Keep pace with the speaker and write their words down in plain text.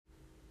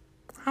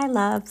Hi,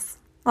 loves.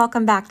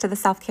 Welcome back to the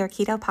Self-Care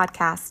Keto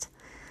Podcast.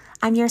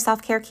 I'm your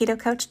Self-Care Keto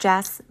coach,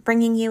 Jess,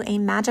 bringing you a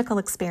magical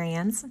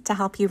experience to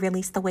help you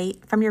release the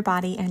weight from your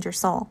body and your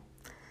soul.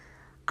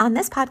 On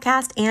this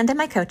podcast and in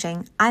my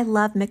coaching, I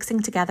love mixing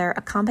together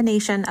a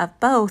combination of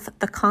both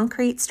the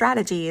concrete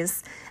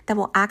strategies that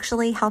will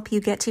actually help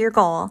you get to your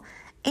goal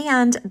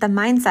and the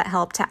mindset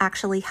help to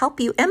actually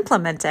help you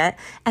implement it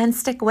and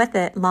stick with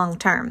it long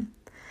term.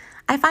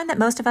 I find that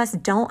most of us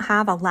don't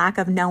have a lack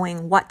of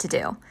knowing what to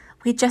do.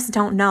 We just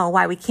don't know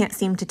why we can't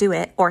seem to do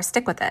it or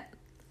stick with it.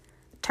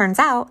 Turns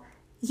out,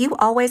 you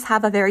always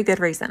have a very good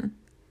reason.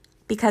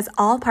 Because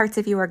all parts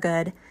of you are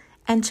good,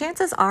 and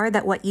chances are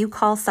that what you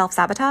call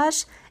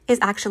self-sabotage is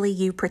actually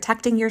you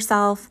protecting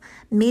yourself,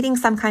 meeting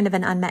some kind of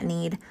an unmet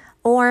need,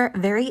 or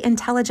very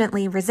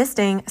intelligently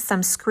resisting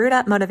some screwed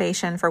up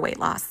motivation for weight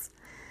loss.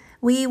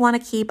 We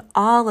want to keep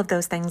all of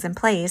those things in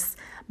place,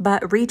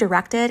 but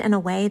redirected in a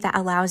way that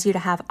allows you to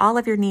have all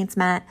of your needs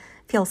met,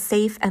 feel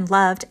safe and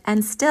loved,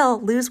 and still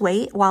lose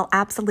weight while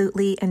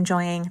absolutely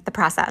enjoying the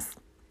process.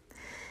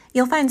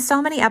 You'll find so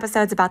many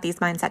episodes about these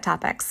mindset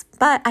topics,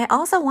 but I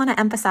also want to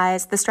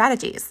emphasize the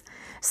strategies.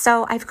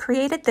 So I've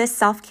created this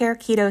Self-Care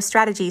Keto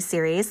Strategies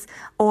series,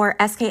 or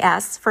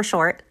SKS for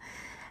short,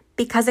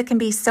 because it can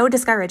be so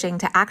discouraging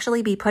to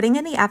actually be putting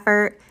in the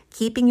effort,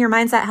 keeping your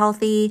mindset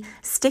healthy,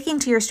 sticking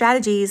to your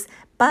strategies,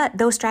 but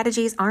those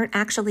strategies aren't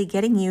actually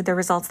getting you the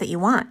results that you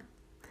want.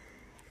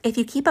 If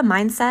you keep a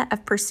mindset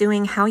of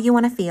pursuing how you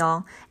want to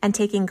feel and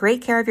taking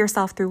great care of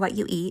yourself through what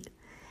you eat,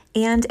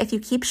 and if you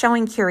keep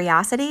showing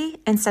curiosity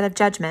instead of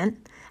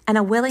judgment and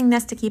a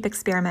willingness to keep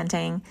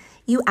experimenting,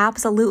 you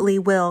absolutely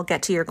will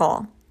get to your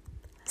goal.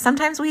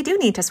 Sometimes we do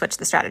need to switch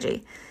the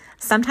strategy.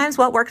 Sometimes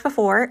what worked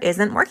before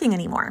isn't working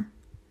anymore.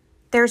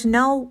 There's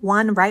no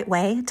one right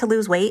way to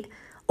lose weight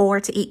or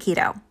to eat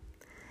keto.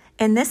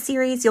 In this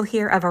series, you'll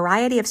hear a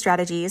variety of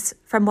strategies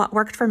from what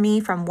worked for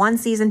me from one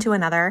season to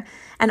another,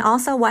 and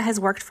also what has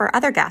worked for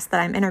other guests that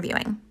I'm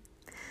interviewing.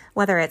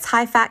 Whether it's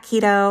high-fat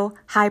keto,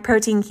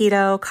 high-protein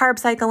keto, carb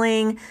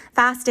cycling,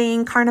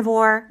 fasting,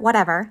 carnivore,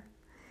 whatever,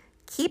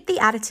 keep the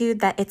attitude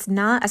that it's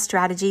not a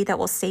strategy that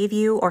will save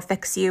you or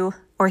fix you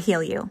or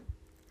heal you.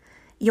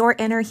 Your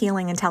inner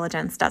healing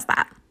intelligence does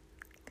that.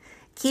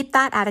 Keep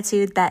that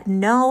attitude that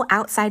no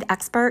outside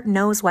expert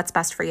knows what's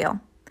best for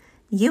you.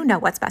 You know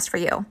what's best for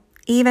you,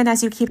 even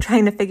as you keep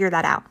trying to figure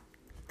that out.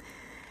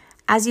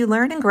 As you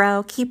learn and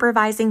grow, keep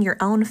revising your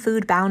own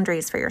food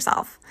boundaries for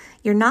yourself.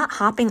 You're not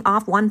hopping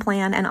off one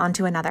plan and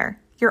onto another.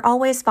 You're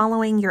always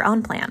following your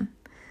own plan.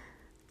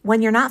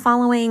 When you're not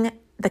following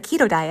the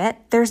keto diet,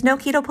 there's no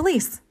keto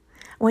police.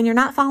 When you're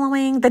not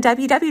following the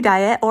WW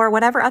diet or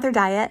whatever other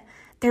diet,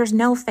 there's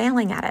no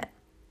failing at it.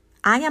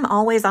 I am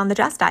always on the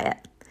Just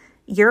diet.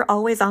 You're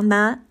always on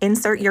the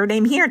insert your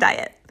name here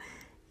diet.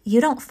 You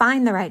don't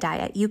find the right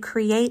diet. You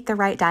create the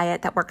right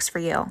diet that works for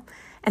you.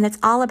 And it's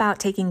all about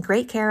taking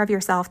great care of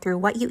yourself through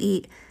what you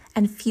eat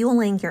and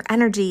fueling your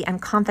energy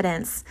and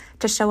confidence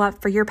to show up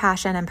for your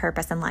passion and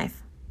purpose in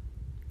life.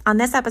 On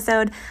this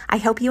episode, I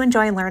hope you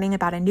enjoy learning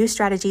about a new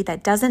strategy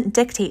that doesn't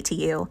dictate to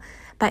you,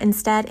 but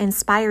instead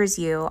inspires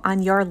you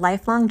on your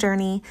lifelong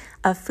journey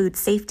of food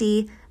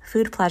safety,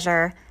 food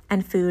pleasure,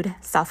 and food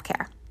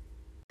self-care.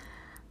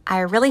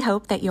 I really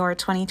hope that your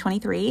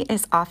 2023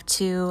 is off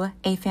to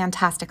a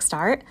fantastic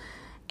start.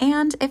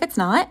 And if it's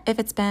not, if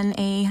it's been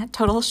a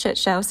total shit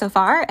show so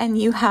far and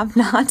you have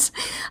not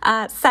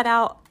set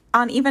out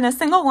on even a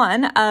single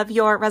one of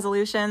your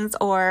resolutions,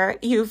 or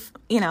you've,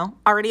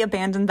 already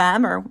abandoned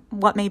them or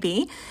what may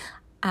be,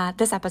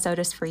 this episode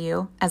is for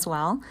you as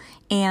well.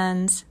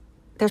 And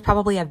there's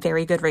probably a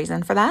very good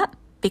reason for that,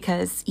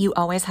 because you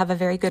always have a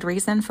very good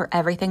reason for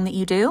everything that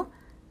you do,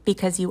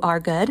 because you are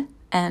good.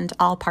 And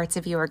all parts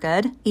of you are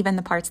good, even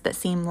the parts that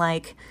seem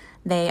like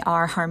they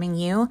are harming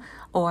you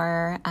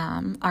or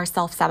are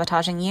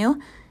self-sabotaging you.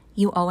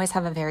 You always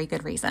have a very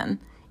good reason.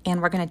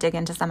 And we're going to dig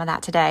into some of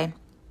that today.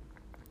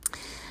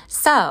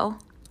 So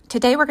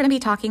today we're going to be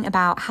talking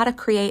about how to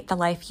create the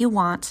life you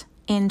want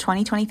in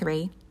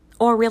 2023,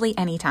 or really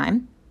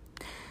anytime.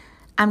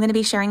 I'm going to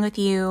be sharing with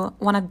you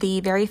one of the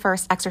very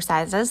first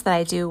exercises that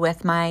I do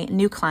with my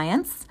new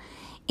clients.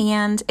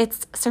 And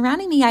it's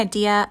surrounding the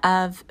idea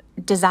of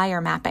desire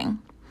mapping.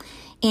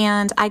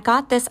 And I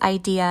got this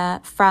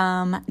idea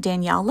from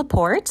Danielle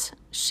Laporte.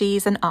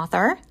 She's an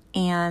author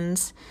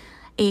and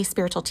a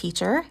spiritual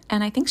teacher,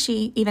 and I think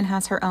she even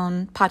has her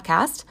own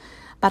podcast.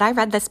 But I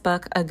read this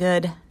book a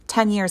good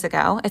 10 years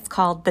ago. It's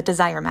called The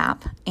Desire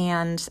Map,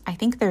 and I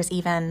think there's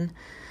even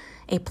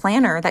a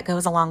planner that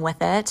goes along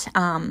with it.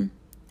 And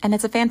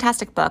it's a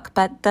fantastic book,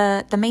 but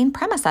the main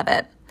premise of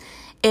it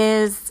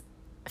is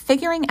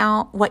figuring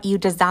out what you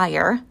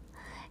desire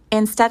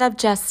instead of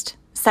just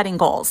setting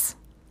goals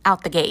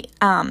out the gate.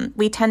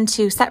 We tend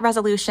to set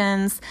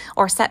resolutions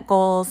or set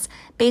goals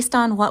based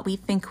on what we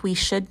think we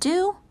should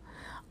do,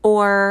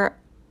 or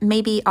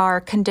maybe our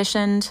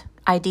conditioned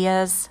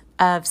ideas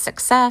of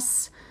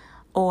success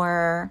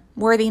or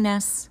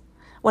worthiness,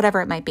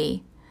 whatever it might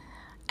be.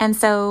 And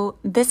so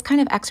this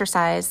kind of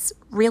exercise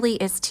really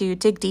is to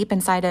dig deep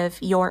inside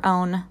of your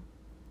own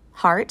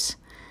heart,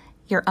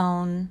 your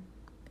own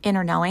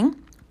inner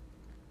knowing,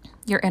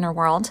 your inner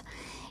world,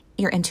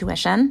 your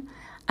intuition,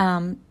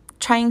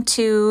 trying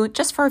to,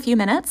 just for a few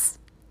minutes,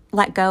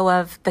 let go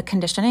of the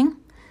conditioning,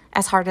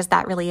 as hard as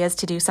that really is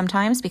to do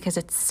sometimes because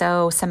it's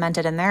so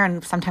cemented in there,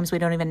 and sometimes we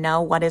don't even know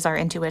what is our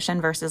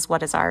intuition versus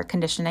what is our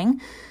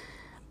conditioning.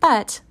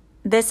 But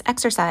this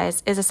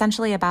exercise is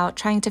essentially about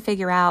trying to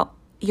figure out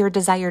your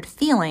desired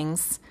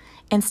feelings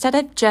instead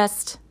of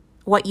just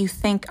what you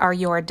think are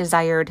your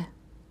desired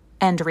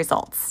end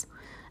results.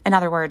 In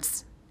other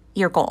words,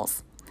 your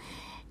goals.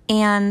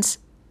 And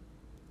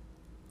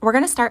we're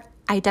going to start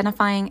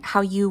identifying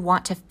how you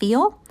want to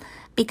feel,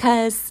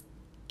 because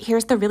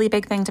here's the really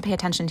big thing to pay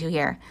attention to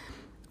here.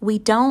 We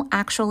don't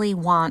actually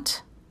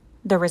want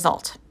the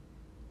result,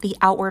 the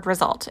outward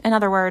result. In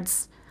other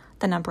words,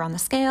 the number on the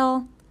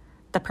scale,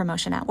 the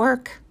promotion at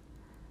work,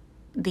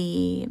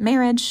 the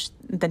marriage,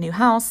 the new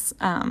house,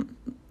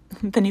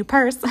 the new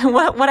purse,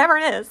 whatever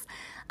it is.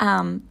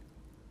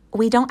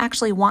 We don't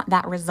actually want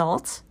that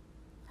result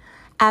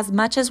as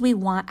much as we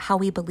want how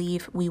we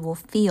believe we will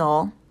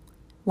feel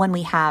when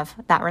we have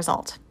that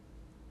result.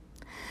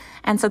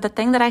 And so the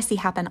thing that I see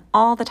happen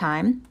all the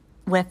time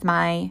with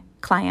my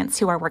clients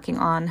who are working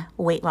on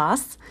weight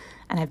loss,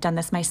 and I've done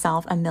this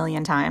myself a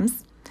million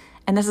times,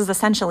 and this is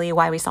essentially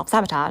why we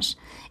self-sabotage,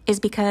 is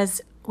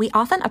because we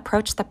often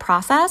approach the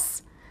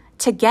process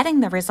to getting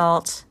the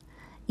result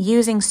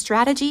using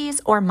strategies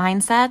or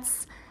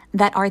mindsets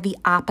that are the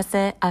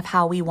opposite of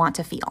how we want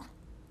to feel.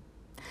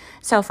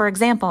 So for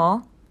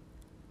example,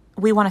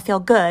 we want to feel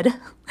good,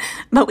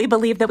 but we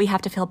believe that we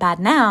have to feel bad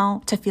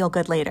now to feel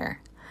good later.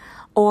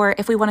 Or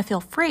if we want to feel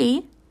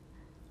free,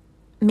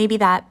 maybe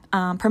that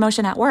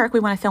promotion at work, we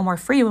want to feel more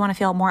free, we want to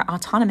feel more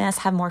autonomous,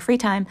 have more free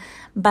time,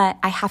 but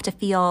I have to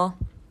feel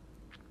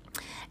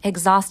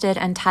exhausted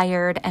and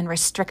tired and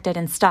restricted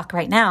and stuck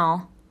right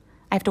now.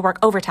 I have to work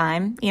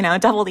overtime,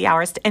 double the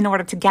hours in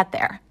order to get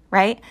there,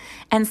 right?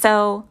 And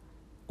so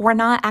we're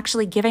not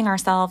actually giving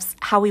ourselves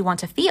how we want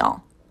to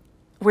feel.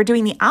 We're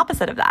doing the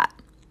opposite of that.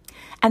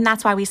 And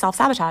that's why we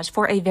self-sabotage,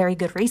 for a very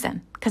good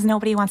reason, because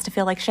nobody wants to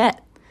feel like shit.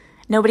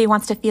 Nobody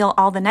wants to feel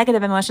all the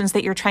negative emotions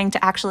that you're trying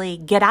to actually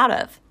get out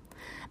of.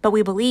 But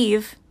we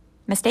believe,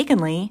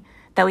 mistakenly,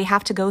 that we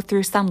have to go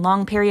through some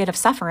long period of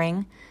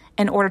suffering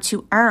in order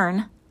to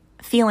earn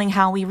feeling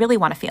how we really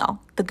want to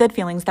feel, the good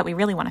feelings that we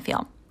really want to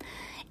feel.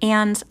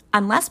 And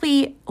unless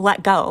we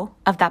let go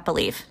of that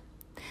belief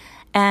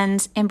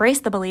and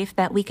embrace the belief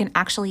that we can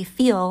actually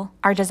feel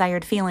our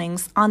desired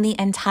feelings on the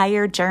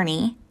entire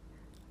journey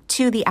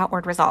to the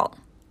outward result,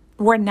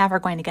 we're never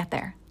going to get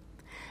there.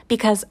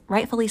 Because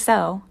rightfully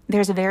so,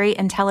 there's a very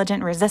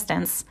intelligent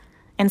resistance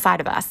inside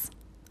of us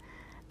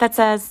that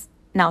says,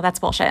 no, that's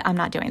bullshit. I'm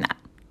not doing that.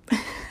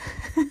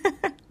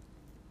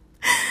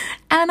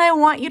 And I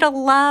want you to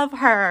love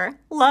her.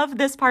 Love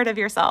this part of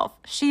yourself.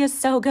 She is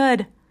so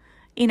good.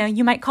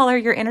 You might call her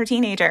your inner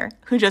teenager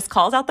who just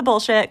calls out the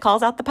bullshit,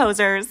 calls out the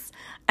posers,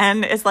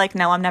 and is like,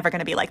 no, I'm never going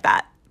to be like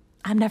that.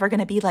 I'm never going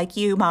to be like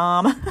you,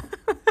 mom.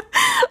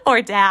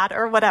 Or dad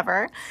or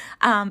whatever.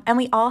 And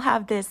we all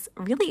have this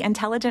really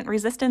intelligent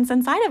resistance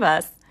inside of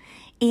us.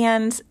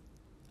 And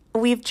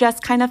we've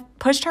just kind of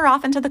pushed her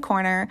off into the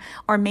corner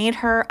or made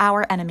her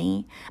our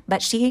enemy.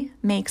 But she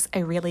makes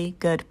a really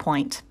good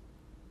point.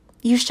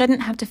 You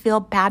shouldn't have to feel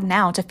bad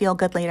now to feel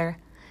good later.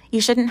 You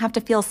shouldn't have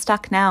to feel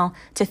stuck now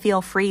to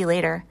feel free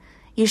later.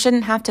 You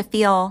shouldn't have to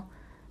feel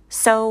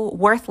so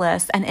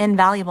worthless and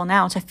invaluable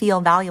now to feel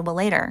valuable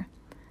later.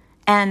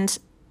 And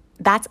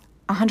that's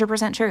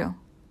 100% true.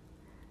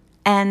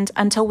 And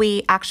until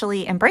we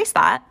actually embrace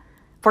that,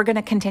 we're going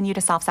to continue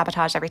to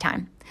self-sabotage every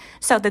time.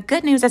 So the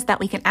good news is that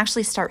we can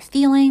actually start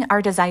feeling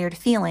our desired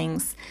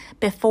feelings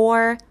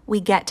before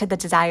we get to the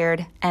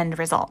desired end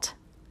result.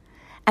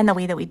 And the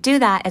way that we do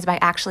that is by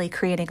actually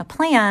creating a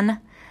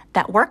plan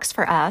that works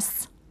for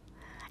us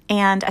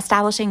and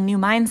establishing new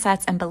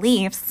mindsets and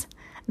beliefs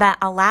that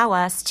allow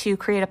us to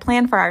create a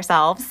plan for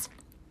ourselves.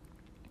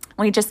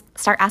 We just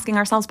start asking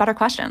ourselves better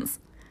questions.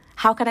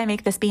 How could I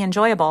make this be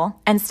enjoyable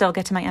and still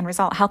get to my end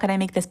result? How could I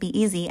make this be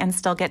easy and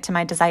still get to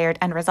my desired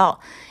end result?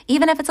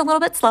 Even if it's a little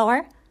bit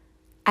slower.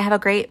 I have a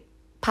great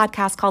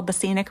podcast called The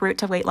Scenic Route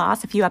to Weight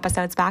Loss. A few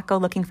episodes back, go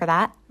looking for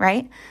that,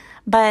 right?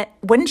 But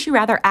wouldn't you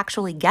rather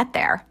actually get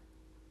there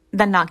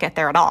than not get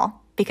there at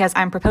all? Because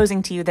I'm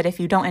proposing to you that if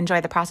you don't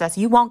enjoy the process,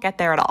 you won't get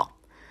there at all.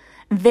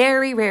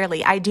 Very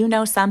rarely. I do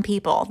know some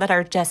people that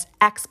are just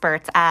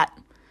experts at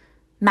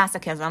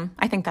masochism.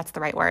 I think that's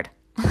the right word.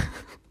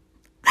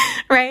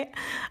 Right?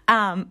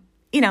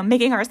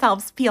 Making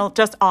ourselves feel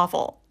just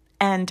awful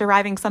and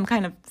deriving some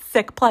kind of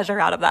sick pleasure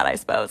out of that, I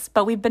suppose.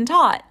 But we've been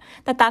taught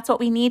that that's what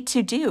we need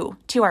to do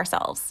to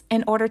ourselves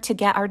in order to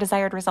get our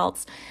desired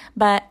results.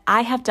 But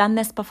I have done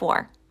this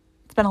before.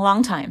 It's been a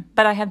long time,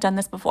 but I have done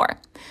this before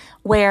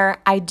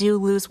where I do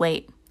lose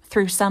weight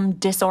through some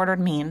disordered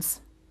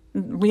means,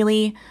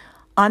 really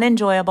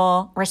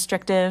unenjoyable,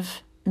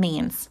 restrictive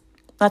means.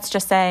 Let's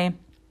just say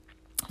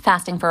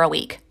fasting for a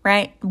week,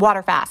 right?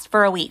 Water fast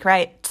for a week,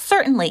 right?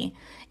 Certainly,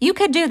 you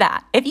could do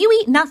that. If you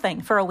eat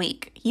nothing for a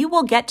week, you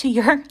will get to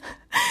your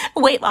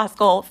weight loss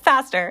goal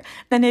faster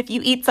than if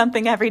you eat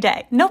something every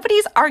day.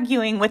 Nobody's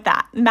arguing with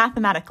that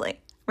mathematically,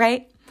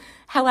 right?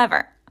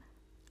 However,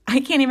 I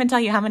can't even tell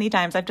you how many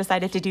times I've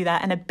decided to do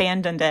that and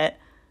abandoned it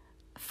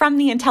from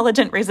the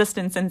intelligent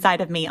resistance inside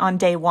of me on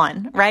day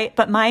one, right?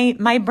 But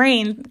my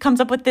brain comes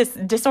up with this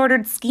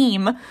disordered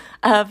scheme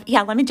of,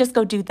 yeah, let me just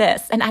go do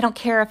this. And I don't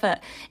care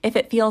if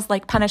it feels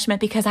like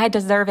punishment because I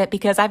deserve it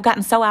because I've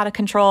gotten so out of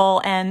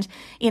control and,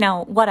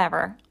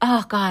 whatever.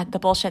 Oh God, the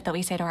bullshit that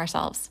we say to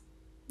ourselves.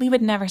 We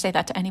would never say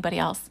that to anybody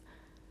else.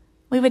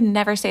 We would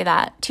never say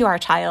that to our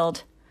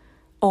child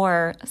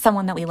or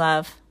someone that we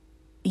love.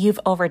 You've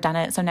overdone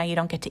it, so now you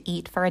don't get to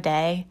eat for a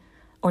day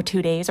or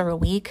 2 days or a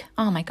week.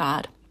 Oh my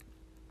God.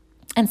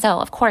 And so,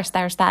 of course,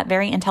 there's that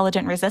very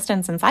intelligent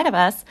resistance inside of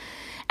us.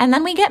 And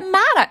then we get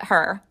mad at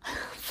her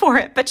for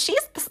it. But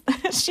she's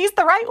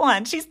the right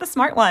one. She's the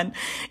smart one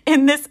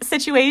in this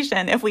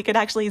situation. If we could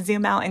actually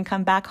zoom out and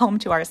come back home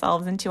to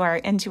ourselves and to our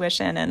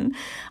intuition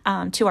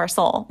and to our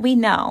soul, we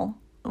know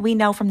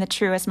from the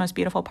truest, most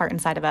beautiful part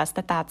inside of us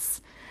that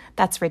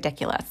that's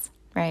ridiculous,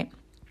 right?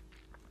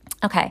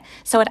 Okay,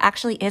 so it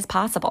actually is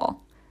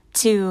possible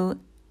to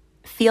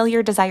feel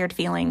your desired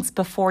feelings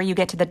before you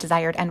get to the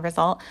desired end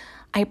result.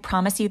 I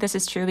promise you this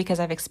is true because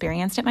I've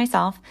experienced it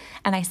myself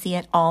and I see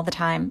it all the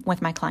time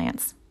with my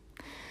clients.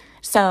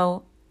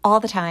 So all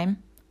the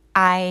time,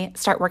 I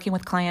start working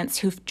with clients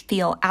who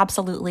feel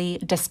absolutely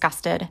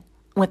disgusted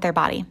with their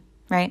body,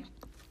 right?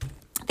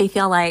 They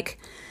feel like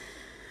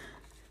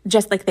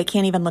just like they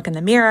can't even look in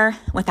the mirror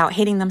without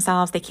hating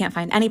themselves. They can't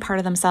find any part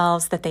of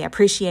themselves that they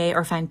appreciate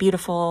or find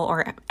beautiful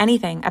or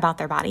anything about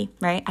their body,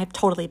 right? I've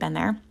totally been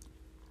there.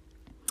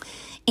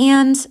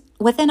 And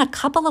within a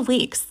couple of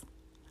weeks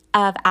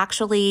of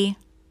actually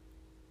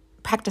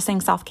practicing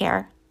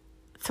self-care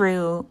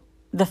through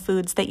the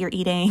foods that you're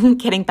eating,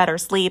 getting better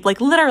sleep, like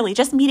literally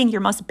just meeting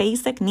your most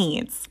basic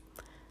needs,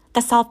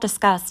 the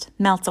self-disgust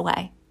melts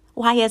away.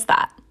 Why is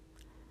that?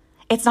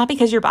 It's not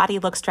because your body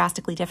looks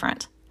drastically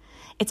different.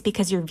 It's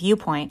because your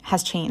viewpoint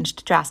has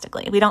changed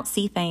drastically. We don't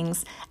see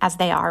things as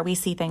they are. We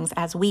see things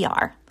as we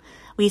are.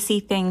 We see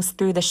things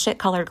through the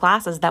shit-colored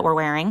glasses that we're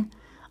wearing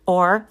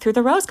or through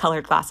the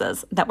rose-colored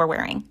glasses that we're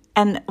wearing.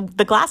 And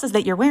the glasses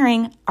that you're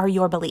wearing are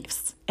your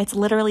beliefs. It's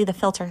literally the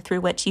filter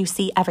through which you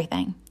see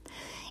everything.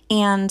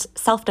 And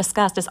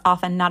self-disgust is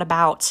often not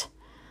about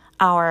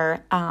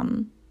our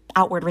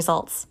outward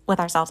results with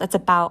ourselves. It's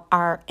about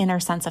our inner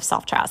sense of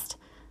self-trust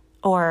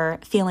or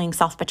feeling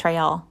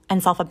self-betrayal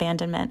and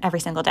self-abandonment every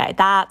single day.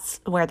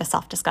 That's where the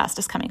self-disgust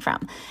is coming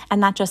from.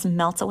 And that just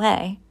melts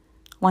away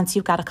once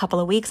you've got a couple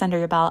of weeks under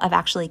your belt of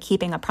actually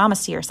keeping a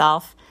promise to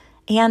yourself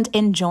and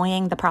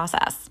enjoying the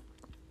process.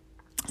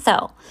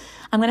 So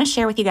I'm going to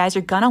share with you guys,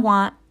 you're going to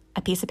want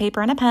a piece of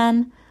paper and a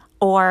pen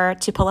or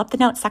to pull up the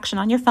notes section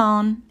on your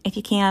phone if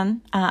you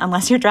can,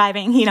 unless you're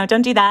driving,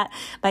 don't do that.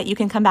 But you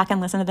can come back and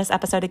listen to this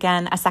episode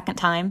again a second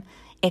time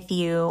if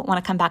you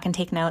want to come back and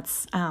take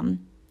notes.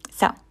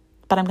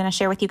 But I'm going to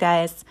share with you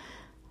guys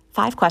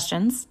 5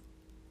 questions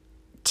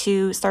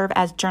to serve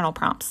as journal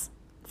prompts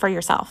for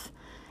yourself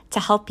to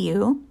help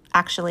you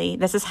actually,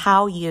 this is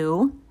how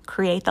you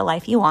create the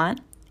life you want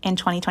in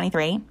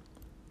 2023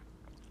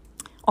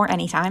 or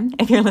anytime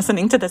if you're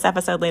listening to this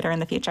episode later in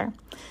the future.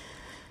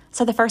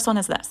 So the first one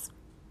is this.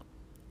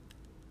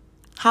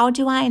 How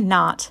do I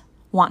not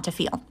want to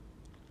feel?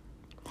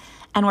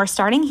 And we're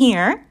starting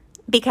here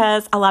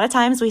because a lot of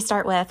times we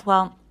start with,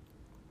 well,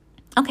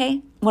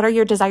 okay, what are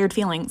your desired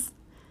feelings?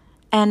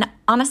 And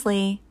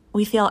honestly,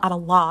 we feel at a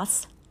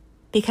loss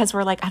because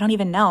we're like, I don't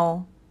even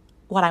know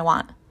what I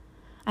want.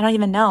 I don't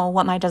even know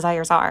what my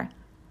desires are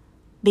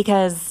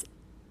because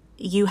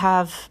you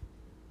have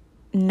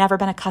never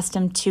been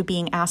accustomed to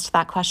being asked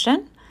that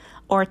question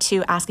or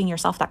to asking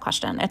yourself that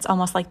question. It's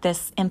almost like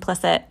this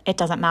implicit, it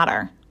doesn't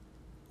matter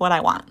what I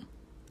want,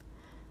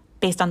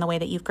 based on the way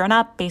that you've grown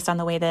up, based on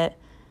the way that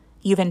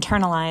you've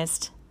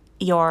internalized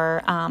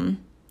your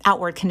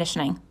outward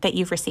conditioning that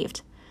you've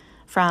received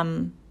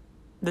from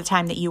the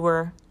time that you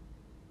were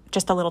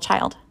just a little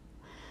child,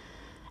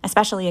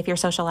 especially if you're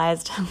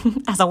socialized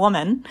as a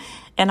woman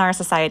in our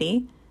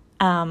society,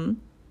 all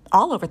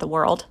over the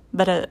world,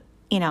 but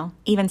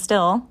even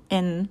still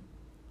in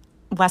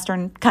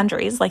Western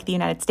countries like the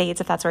United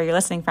States, if that's where you're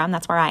listening from,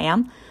 that's where I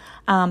am.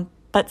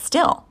 But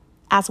still,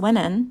 as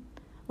women,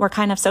 we're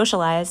kind of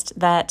socialized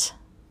that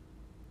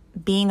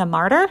being a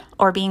martyr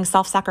or being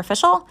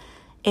self-sacrificial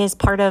is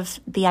part of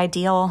the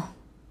ideal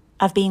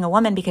of being a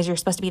woman because you're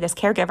supposed to be this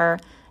caregiver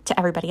to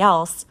everybody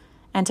else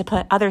and to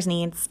put others'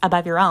 needs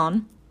above your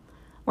own.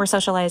 We're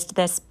socialized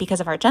this because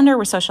of our gender.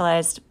 We're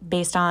socialized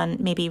based on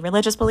maybe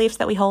religious beliefs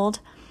that we hold.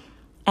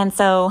 And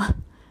so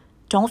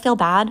don't feel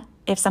bad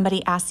if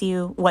somebody asks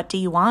you, what do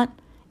you want?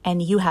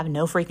 And you have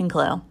no freaking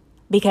clue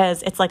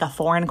because it's like a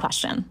foreign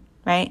question,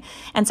 right?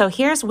 And so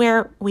here's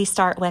where we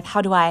start with,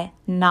 how do I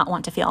not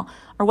want to feel?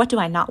 Or what do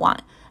I not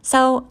want?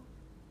 So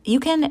you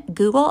can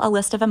Google a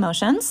list of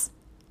emotions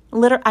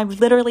I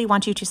literally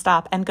want you to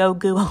stop and go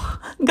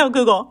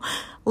Google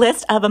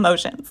list of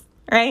emotions,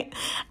 right?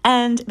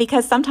 And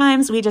because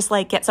sometimes we just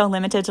like get so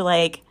limited to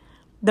like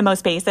the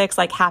most basics,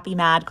 like happy,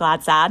 mad,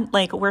 glad, sad.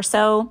 Like we're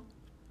so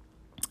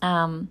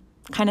kind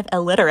of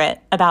illiterate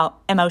about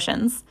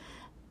emotions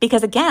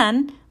because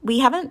again, we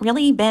haven't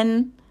really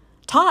been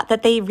taught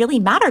that they really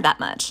matter that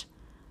much.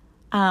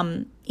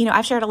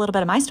 I've shared a little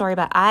bit of my story,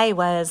 but I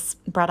was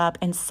brought up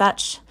in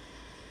such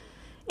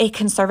a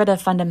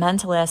conservative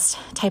fundamentalist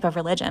type of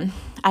religion.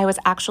 I was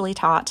actually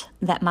taught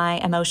that my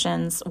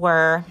emotions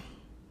were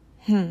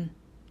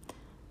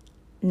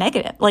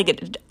negative,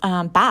 like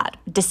bad,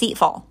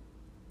 deceitful,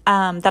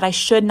 that I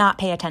should not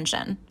pay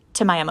attention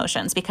to my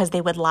emotions because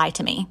they would lie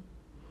to me.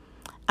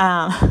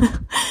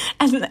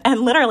 And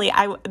literally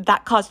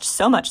that caused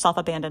so much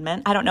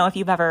self-abandonment. I don't know if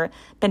you've ever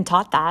been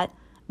taught that,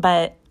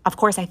 but of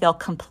course I feel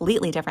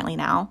completely differently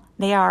now.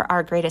 They are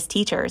our greatest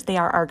teachers. They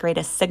are our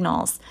greatest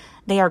signals.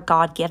 They are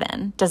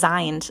God-given,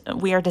 designed.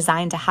 We are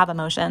designed to have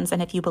emotions.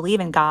 And if you believe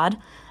in God,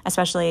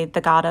 especially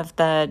the God of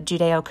the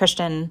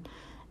Judeo-Christian,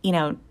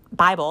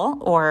 Bible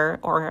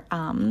or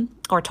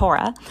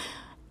Torah,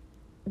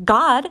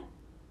 God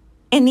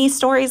in these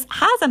stories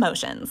has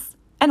emotions,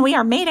 and we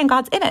are made in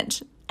God's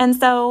image. And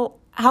so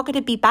how could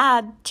it be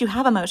bad to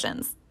have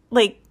emotions?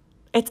 Like,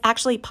 it's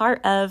actually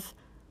part of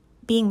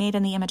being made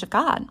in the image of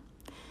God.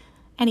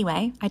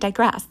 Anyway, I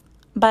digress.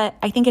 But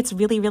I think it's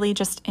really, really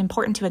just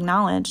important to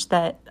acknowledge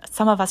that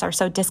some of us are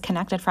so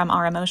disconnected from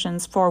our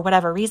emotions for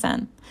whatever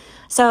reason.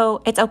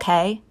 So it's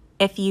okay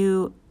if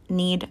you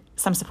need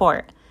some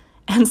support.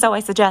 And so I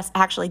suggest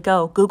actually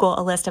go Google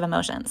a list of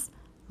emotions,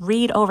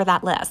 read over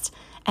that list,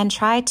 and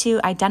try to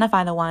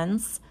identify the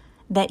ones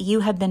that you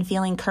have been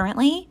feeling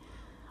currently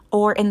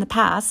or in the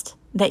past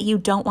that you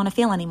don't want to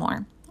feel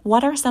anymore.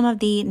 What are some of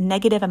the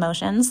negative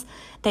emotions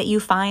that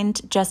you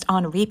find just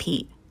on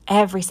repeat?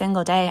 Every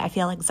single day, I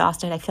feel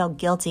exhausted. I feel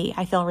guilty.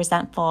 I feel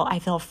resentful. I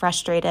feel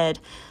frustrated.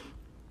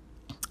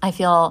 I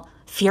feel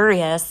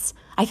furious.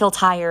 I feel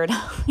tired.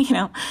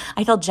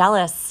 I feel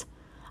jealous.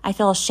 I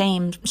feel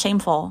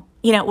shameful.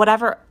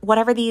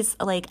 Whatever these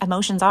like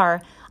emotions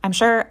are, I'm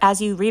sure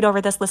as you read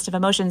over this list of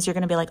emotions, you're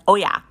going to be like, oh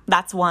yeah,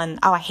 that's one.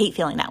 Oh, I hate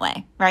feeling that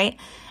way. Right.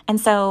 And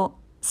so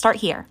start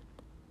here.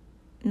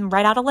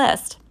 Write out a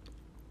list.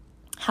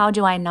 How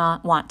do I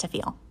not want to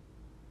feel?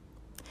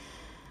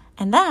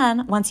 And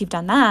then once you've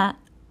done that,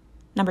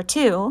 number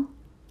 2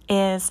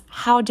 is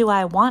how do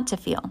I want to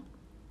feel?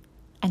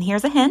 And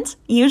here's a hint.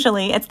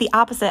 Usually it's the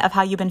opposite of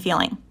how you've been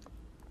feeling.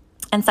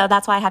 And so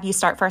that's why I have you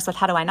start first with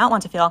how do I not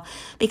want to feel?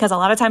 Because a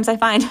lot of times I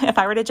find if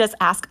I were to just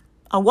ask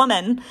a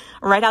woman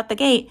right out the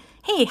gate,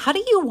 hey, how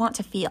do you want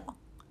to feel?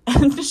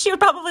 And she would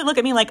probably look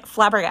at me like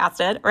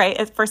flabbergasted,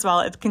 right? First of all,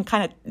 it can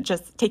kind of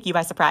just take you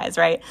by surprise,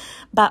 right?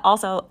 But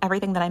also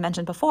everything that I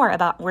mentioned before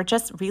about we're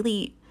just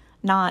really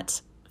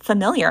not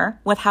familiar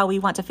with how we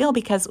want to feel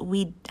because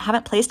we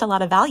haven't placed a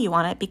lot of value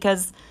on it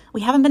because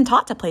we haven't been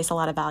taught to place a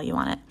lot of value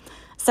on it.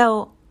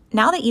 So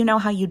now that you know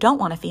how you don't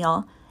want to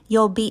feel,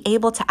 you'll be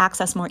able to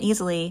access more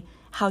easily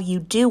how you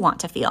do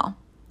want to feel.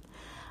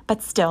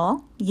 But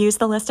still, use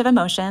the list of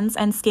emotions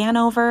and scan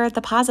over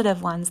the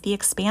positive ones, the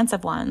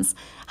expansive ones.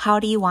 How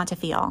do you want to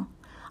feel?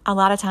 A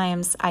lot of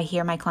times I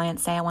hear my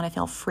clients say, I want to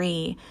feel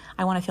free.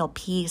 I want to feel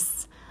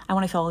peace. I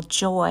want to feel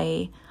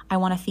joy. I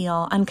want to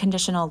feel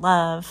unconditional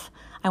love.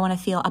 I want to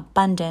feel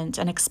abundant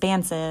and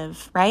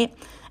expansive, right?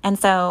 And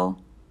so,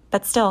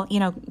 but still,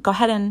 go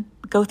ahead and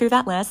go through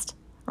that list,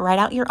 write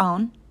out your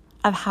own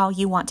of how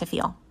you want to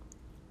feel.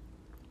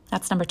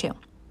 That's number 2.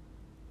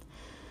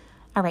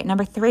 All right,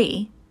 number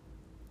 3,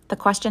 the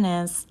question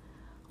is,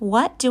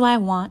 what do I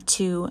want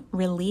to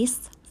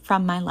release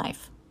from my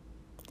life?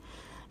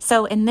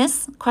 So in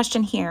this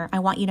question here, I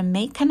want you to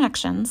make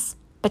connections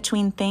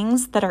between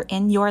things that are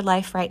in your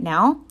life right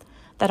now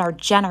that are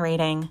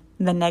generating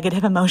the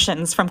negative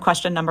emotions from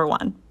question number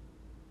 1,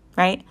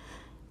 right?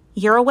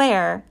 You're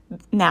aware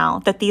now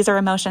that these are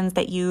emotions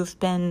that you've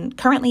been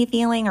currently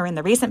feeling or in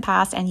the recent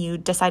past, and you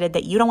decided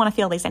that you don't want to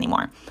feel these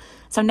anymore.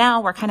 So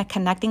now we're kind of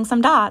connecting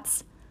some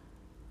dots.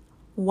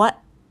 What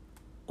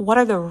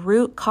are the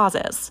root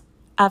causes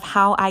of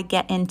how I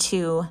get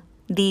into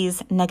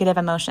these negative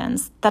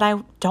emotions that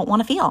I don't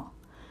want to feel?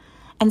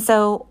 And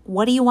so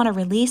what do you want to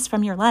release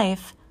from your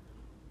life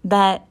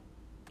that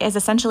is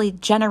essentially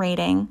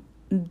generating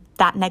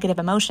that negative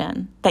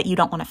emotion that you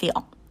don't want to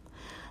feel?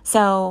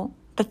 So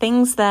the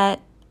things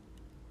that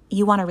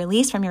you want to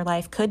release from your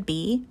life could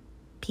be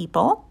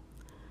people,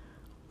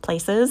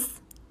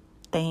 places,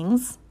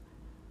 things,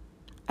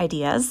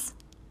 ideas,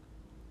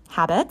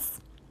 habits,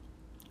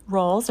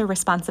 roles or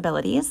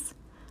responsibilities,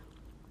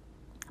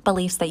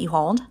 beliefs that you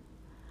hold.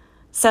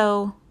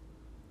 So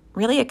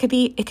really it could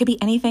be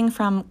anything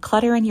from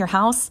clutter in your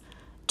house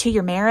to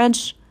your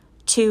marriage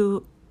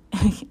to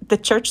the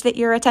church that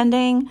you're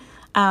attending,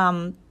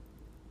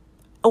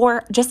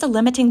 or just a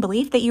limiting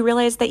belief that you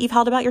realize that you've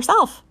held about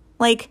yourself.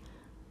 Like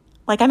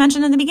I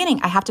mentioned in the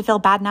beginning, I have to feel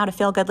bad now to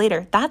feel good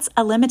later. That's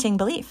a limiting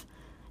belief.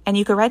 And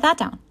you could write that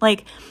down.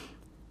 Like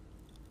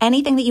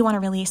anything that you want to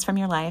release from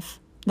your life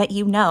that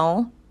you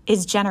know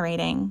is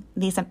generating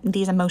these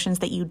emotions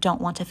that you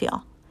don't want to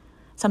feel.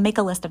 So make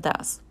a list of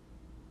those.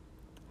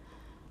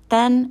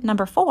 Then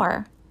number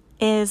 4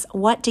 is,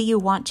 what do you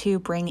want to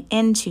bring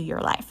into your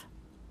life?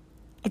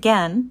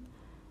 Again,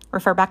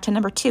 refer back to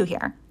number 2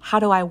 here. How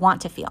do I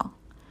want to feel?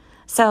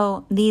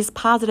 So these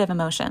positive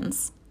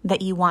emotions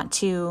that you want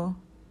to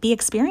be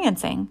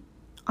experiencing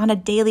on a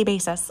daily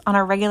basis, on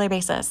a regular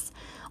basis,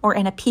 or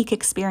in a peak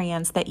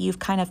experience that you've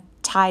kind of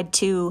tied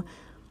to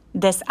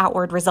this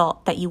outward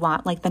result that you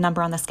want, like the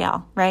number on the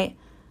scale, right?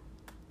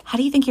 How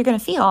do you think you're going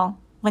to feel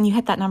when you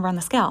hit that number on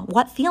the scale?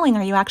 What feeling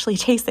are you actually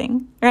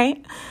chasing,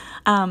 right?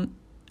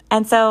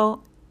 And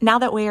so now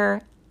that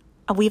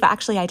we've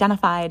actually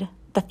identified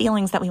the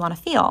feelings that we want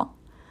to feel,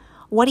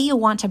 what do you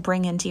want to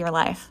bring into your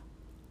life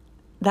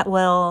that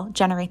will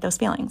generate those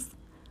feelings?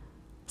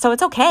 So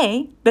it's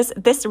okay.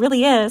 This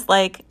really is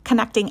like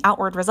connecting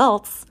outward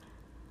results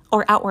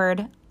or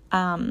outward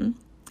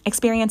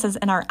experiences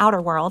in our outer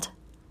world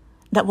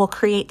that will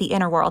create the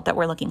inner world that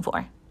we're looking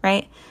for,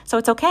 right? So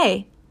it's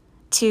okay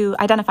to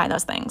identify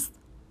those things.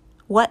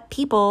 What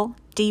people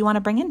do you want to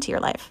bring into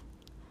your life?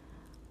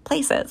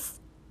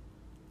 Places,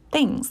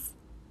 things,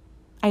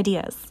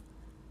 ideas,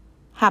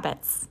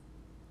 habits,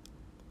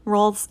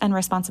 roles and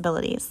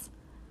responsibilities,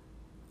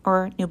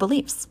 or new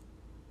beliefs.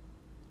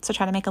 So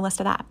try to make a list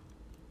of that.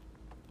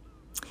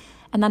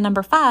 And then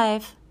number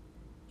 5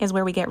 is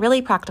where we get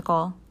really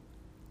practical.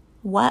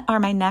 What are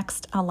my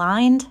next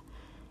aligned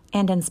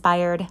and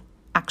inspired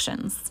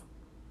actions?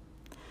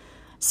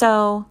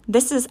 So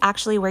this is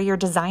actually where you're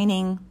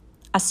designing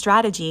a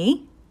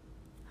strategy.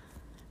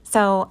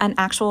 So an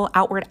actual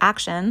outward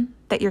action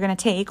that you're going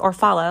to take or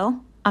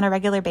follow on a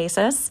regular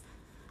basis,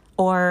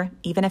 or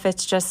even if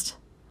it's just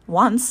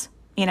once,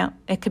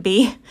 it could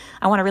be,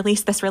 I want to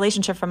release this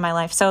relationship from my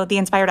life. So the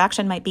inspired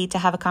action might be to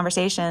have a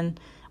conversation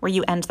where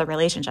you end the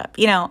relationship,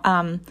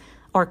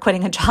 or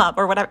quitting a job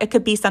or whatever. It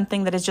could be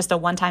something that is just a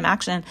one-time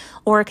action,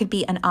 or it could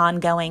be an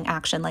ongoing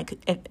action. Like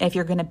if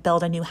you're going to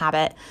build a new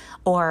habit,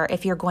 or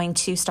if you're going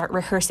to start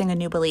rehearsing a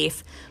new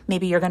belief,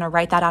 maybe you're going to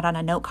write that out on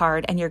a note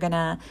card and you're going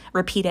to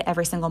repeat it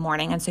every single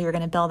morning. And so you're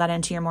going to build that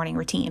into your morning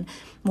routine,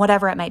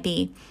 whatever it might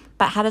be.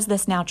 But how does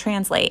this now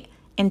translate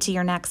into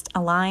your next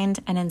aligned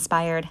and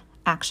inspired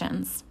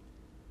actions?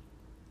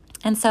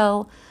 And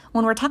so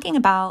when we're talking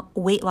about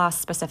weight loss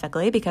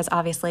specifically, because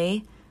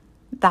obviously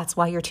that's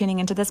why you're tuning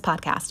into this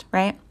podcast,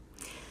 right?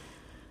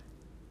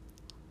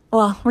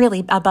 Well,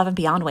 really above and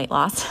beyond weight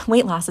loss.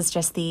 Weight loss is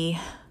just the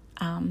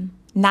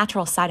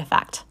natural side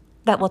effect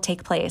that will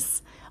take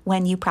place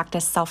when you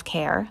practice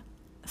self-care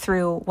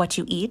through what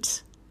you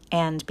eat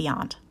and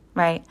beyond,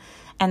 right?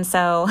 And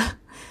so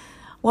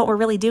what we're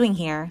really doing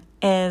here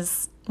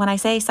is, when I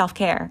say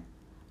self-care,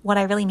 what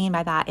I really mean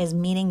by that is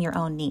meeting your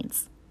own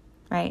needs,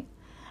 right?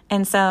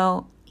 And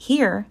so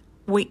here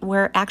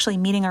we're actually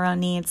meeting our own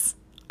needs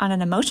on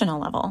an emotional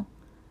level.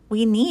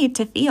 We need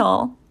to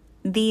feel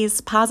these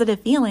positive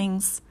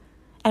feelings,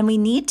 and we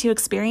need to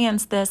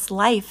experience this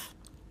life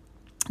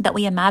that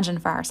we imagine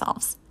for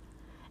ourselves.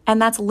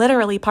 And that's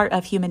literally part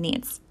of human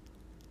needs.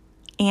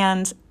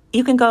 And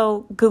you can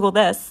go Google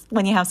this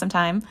when you have some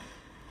time.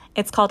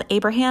 It's called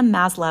Abraham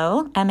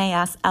Maslow,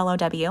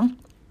 M-A-S-L-O-W,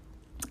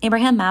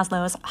 Abraham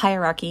Maslow's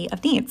hierarchy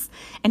of needs.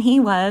 And he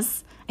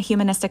was a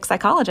humanistic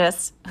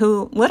psychologist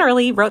who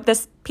literally wrote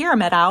this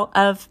pyramid out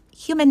of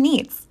human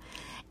needs.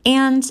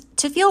 And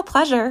to feel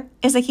pleasure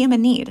is a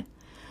human need.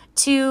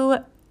 To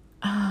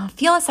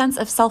feel a sense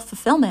of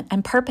self-fulfillment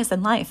and purpose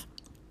in life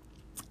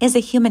is a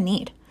human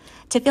need.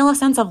 To feel a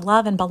sense of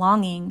love and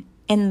belonging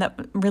in the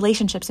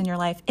relationships in your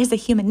life is a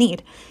human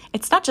need.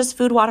 It's not just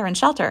food, water, and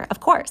shelter, of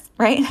course,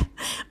 right?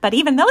 But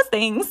even those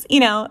things,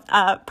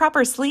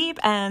 proper sleep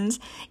and,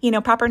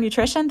 proper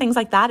nutrition, things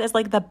like that is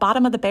like the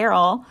bottom of the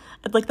barrel,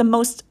 like the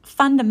most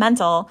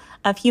fundamental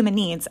of human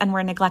needs, and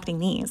we're neglecting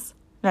these,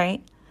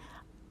 right?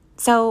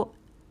 So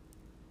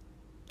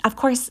of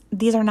course,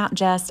 these are not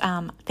just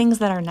things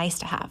that are nice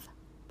to have.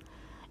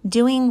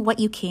 Doing what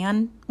you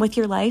can with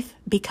your life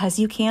because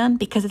you can,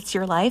 because it's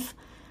your life,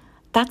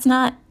 that's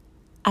not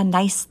a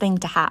nice thing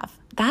to have.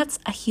 That's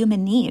a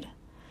human need.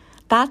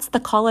 That's the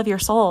call of your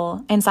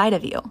soul inside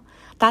of you.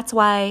 That's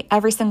why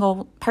every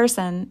single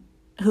person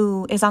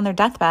who is on their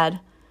deathbed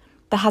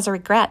that has a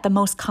regret, the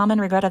most common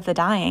regret of the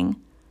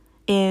dying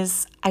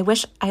is, I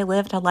wish I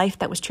lived a life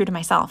that was true to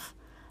myself,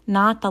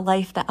 not the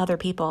life that other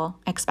people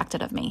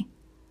expected of me.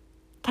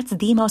 That's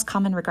the most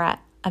common regret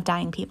of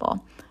dying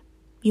people.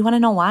 You want to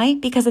know why?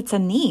 Because it's a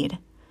need.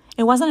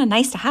 It wasn't a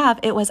nice to have.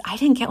 It was, I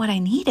didn't get what I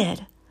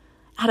needed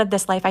out of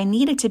this life. I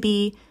needed to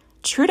be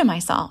true to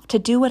myself, to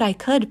do what I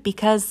could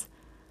because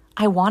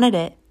I wanted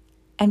it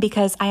and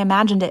because I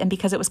imagined it and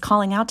because it was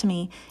calling out to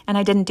me, and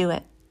I didn't do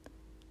it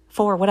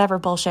for whatever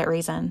bullshit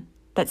reason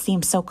that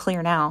seems so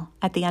clear now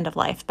at the end of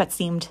life, but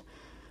seemed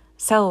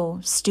so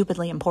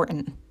stupidly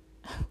important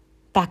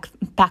back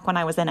when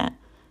I was in it,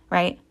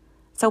 right?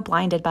 So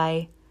blinded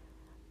by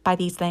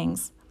these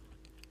things.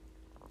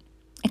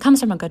 It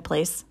comes from a good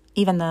place,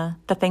 even the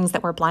things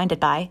that we're blinded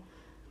by.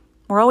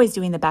 We're always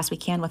doing the best we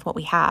can with what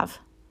we have.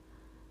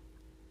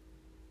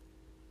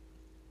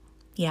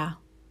 Yeah,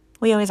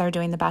 we always are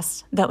doing the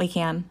best that we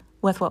can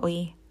with what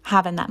we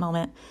have in that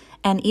moment.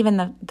 And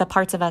even the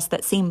parts of us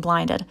that seem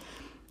blinded,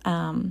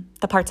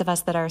 the parts of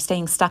us that are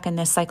staying stuck in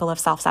this cycle of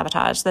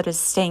self-sabotage, that is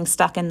staying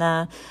stuck in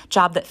the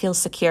job that feels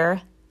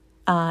secure,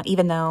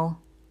 even though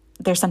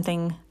there's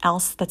something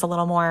else that's a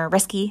little more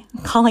risky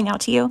calling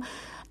out to you,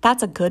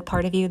 that's a good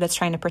part of you that's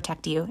trying to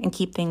protect you and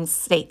keep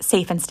things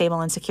safe and stable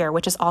and secure,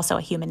 which is also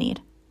a human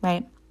need,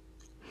 right?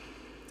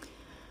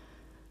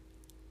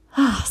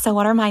 So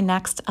what are my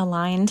next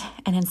aligned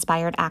and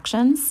inspired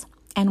actions?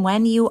 And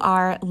when you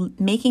are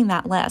making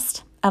that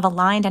list of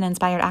aligned and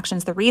inspired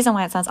actions, the reason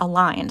why it says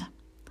aligned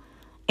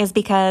is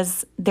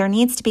because there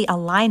needs to be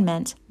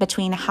alignment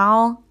between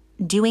how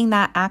doing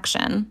that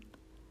action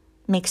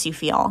makes you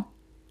feel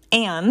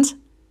and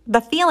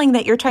the feeling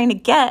that you're trying to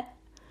get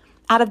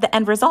out of the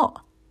end result,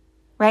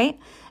 right?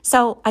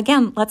 So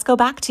again, let's go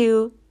back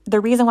to the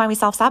reason why we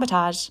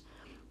self-sabotage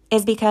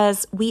is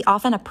because we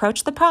often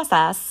approach the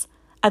process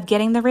of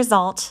getting the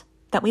result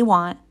that we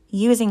want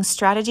using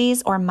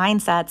strategies or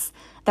mindsets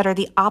that are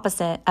the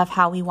opposite of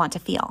how we want to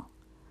feel.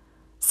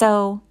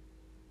 So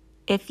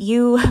if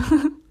you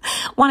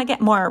want to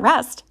get more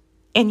rest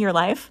in your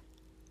life,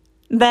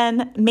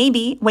 then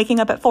maybe waking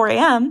up at 4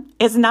 a.m.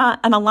 is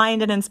not an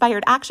aligned and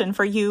inspired action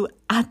for you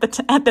at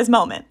this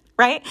moment,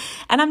 right?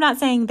 And I'm not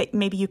saying that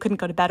maybe you couldn't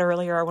go to bed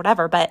earlier or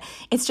whatever, but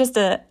it's just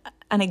an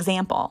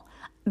example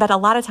that a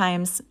lot of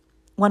times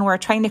when we're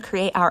trying to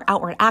create our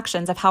outward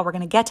actions of how we're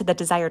going to get to the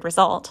desired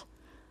result,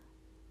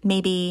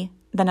 maybe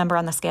the number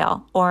on the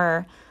scale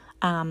or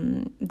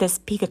this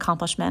peak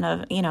accomplishment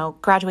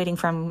of, graduating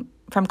from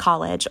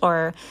college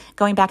or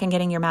going back and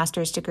getting your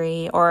master's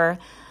degree or,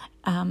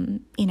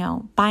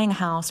 buying a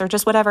house or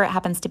just whatever it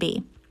happens to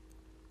be.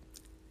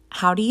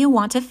 How do you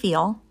want to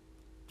feel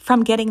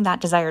from getting that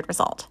desired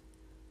result?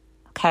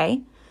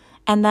 Okay.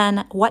 And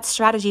then what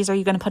strategies are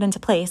you going to put into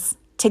place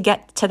to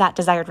get to that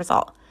desired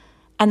result?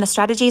 And the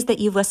strategies that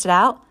you've listed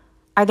out,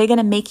 are they going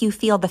to make you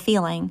feel the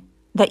feeling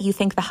that you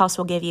think the house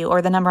will give you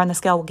or the number on the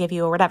scale will give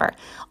you or whatever?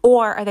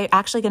 Or are they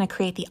actually going to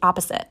create the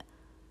opposite?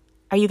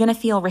 Are you going to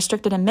feel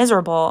restricted and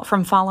miserable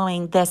from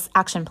following this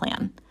action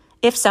plan?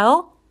 If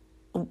so,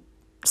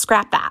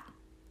 scrap that,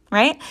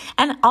 right?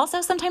 And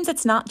also sometimes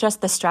it's not just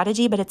the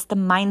strategy, but it's the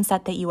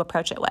mindset that you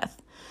approach it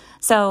with.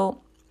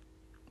 So,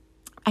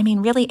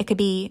 really it could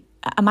be,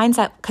 a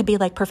mindset could be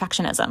like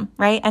perfectionism,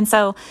 right? And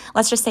so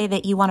let's just say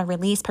that you want to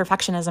release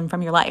perfectionism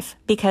from your life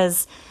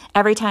because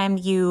every time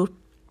you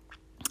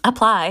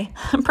apply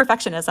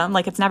perfectionism,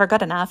 like it's never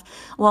good enough,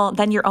 well,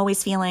 then you're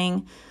always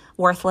feeling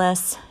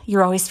worthless.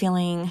 You're always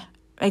feeling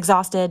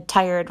exhausted,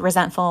 tired,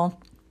 resentful,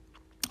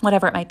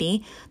 whatever it might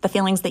be, the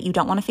feelings that you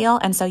don't want to feel.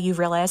 And so you've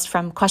realized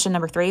from question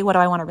number 3, what do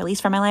I want to release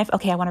from my life?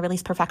 Okay, I want to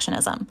release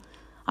perfectionism.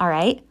 All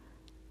right.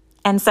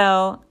 And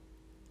so,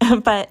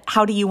 but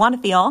how do you want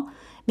to feel?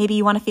 Maybe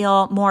you want to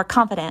feel more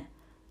confident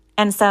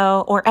and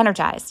so, or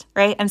energized,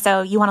 right? And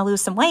so you want to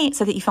lose some weight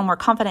so that you feel more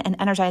confident and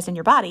energized in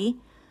your body,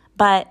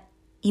 but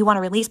you want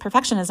to release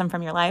perfectionism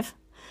from your life.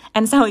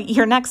 And so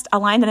your next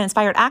aligned and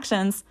inspired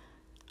actions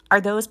are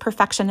those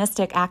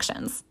perfectionistic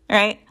actions,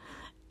 right?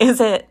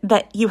 Is it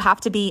that you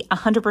have to be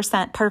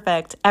 100%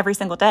 perfect every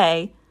single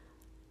day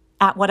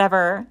at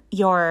whatever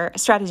your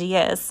strategy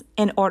is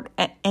in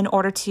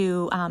order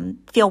to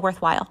feel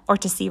worthwhile or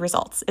to see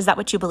results? Is that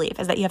what you believe?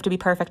 Is that you have to be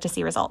perfect to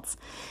see results?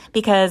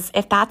 Because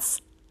if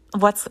that's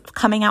what's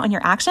coming out in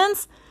your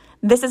actions,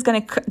 this is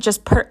going to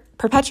just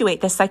perpetuate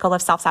this cycle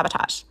of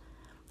self-sabotage.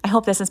 I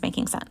hope this is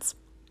making sense.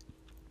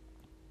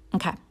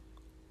 Okay.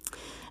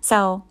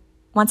 So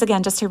once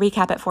again, just to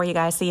recap it for you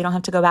guys so you don't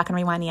have to go back and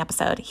rewind the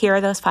episode, here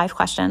are those 5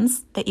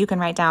 questions that you can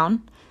write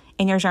down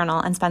in your journal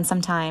and spend some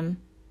time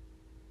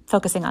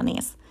focusing on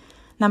these.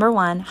 Number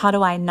 1, how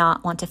do I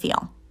not want to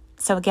feel?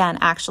 So again,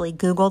 actually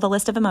Google the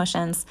list of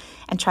emotions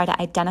and try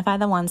to identify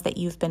the ones that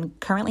you've been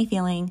currently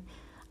feeling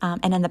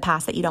and in the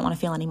past that you don't want to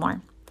feel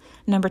anymore.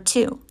 Number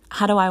 2,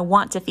 how do I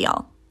want to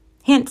feel?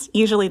 Hint,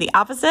 usually the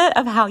opposite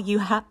of how you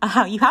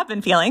have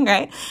been feeling,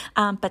 right?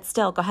 But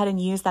still, go ahead and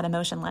use that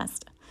emotion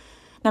list.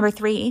 Number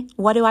 3,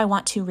 what do I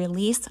want to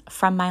release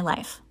from my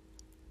life?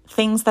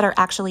 Things that are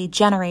actually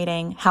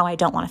generating how I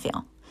don't want to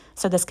feel.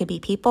 So this could be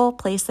people,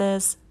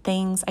 places,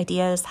 things,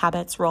 ideas,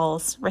 habits,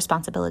 roles,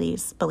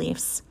 responsibilities,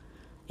 beliefs.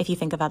 If you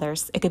think of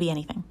others, it could be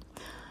anything.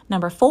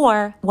 Number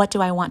 4, what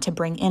do I want to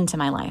bring into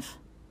my life?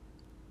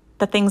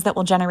 The things that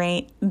will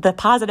generate the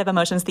positive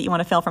emotions that you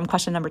want to feel from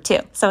question number 2.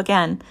 So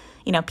again,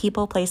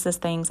 people, places,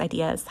 things,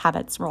 ideas,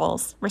 habits,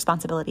 roles,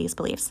 responsibilities,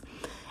 beliefs.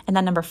 And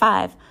then number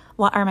 5,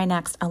 what are my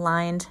next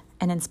aligned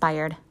and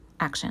inspired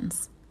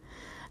actions?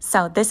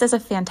 So this is a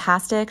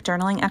fantastic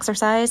journaling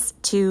exercise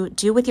to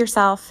do with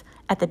yourself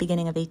at the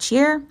beginning of each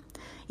year.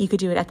 You could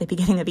do it at the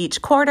beginning of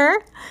each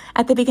quarter,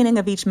 at the beginning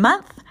of each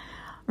month.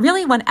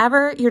 Really,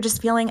 whenever you're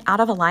just feeling out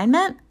of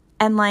alignment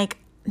and like,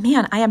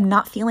 man, I am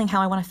not feeling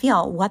how I want to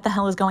feel. What the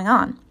hell is going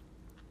on?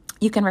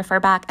 You can refer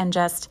back and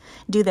just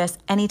do this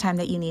anytime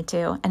that you need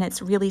to. And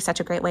it's really such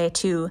a great way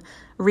to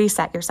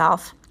reset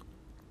yourself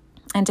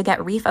and to get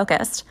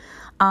refocused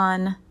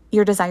on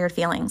your desired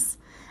feelings.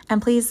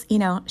 And please,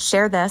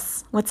 share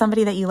this with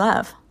somebody that you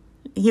love.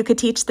 You could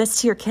teach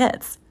this to your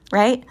kids,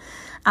 right?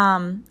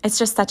 It's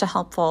just such a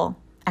helpful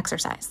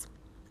exercise.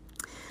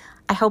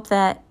 I hope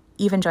that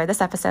you've enjoyed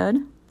this episode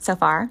so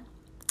far.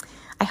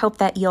 I hope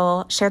that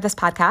you'll share this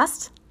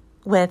podcast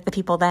with the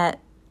people that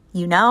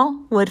you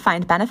know would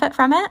find benefit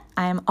from it.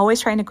 I'm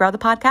always trying to grow the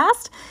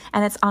podcast,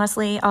 and it's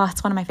honestly,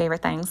 it's one of my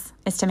favorite things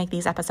is to make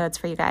these episodes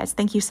for you guys.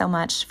 Thank you so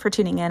much for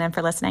tuning in and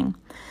for listening.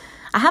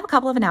 I have a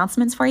couple of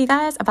announcements for you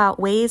guys about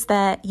ways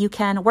that you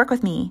can work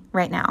with me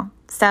right now.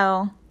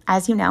 So,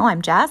 as you know,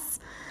 I'm Jess.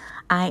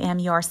 I am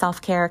your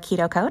self-care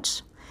keto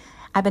coach.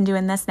 I've been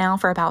doing this now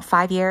for about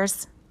 5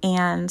 years,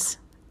 and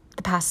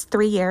the past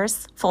 3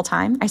 years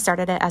full-time. I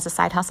started it as a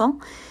side hustle,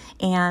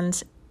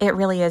 and it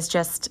really is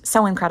just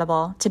so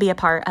incredible to be a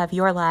part of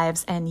your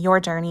lives and your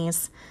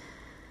journeys.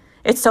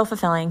 It's so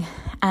fulfilling,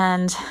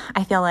 and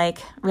I feel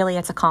like really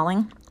it's a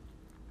calling,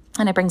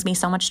 and it brings me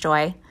so much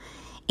joy.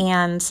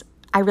 And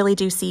I really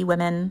do see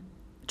women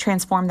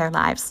transform their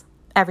lives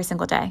every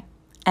single day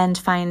and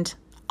find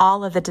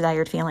all of the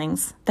desired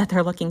feelings that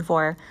they're looking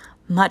for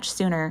much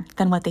sooner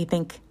than what they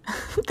think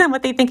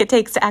it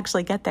takes to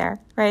actually get there,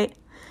 right?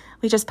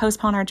 We just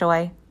postpone our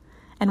joy,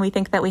 and we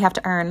think that we have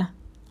to earn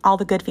all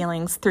the good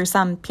feelings through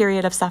some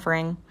period of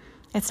suffering.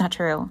 It's not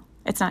true.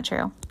 It's not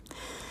true.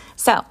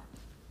 So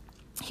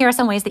here are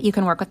some ways that you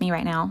can work with me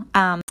right now.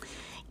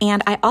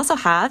 And I also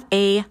have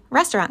a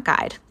restaurant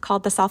guide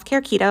called the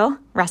Self-Care Keto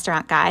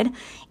Restaurant Guide.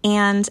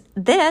 And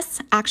this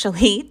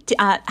actually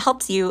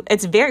helps you.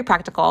 It's very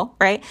practical,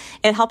 right?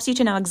 It helps you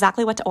to know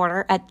exactly what to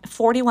order at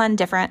 41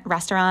 different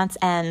restaurants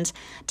and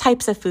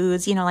types of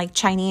foods, like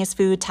Chinese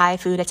food, Thai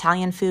food,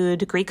 Italian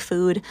food, Greek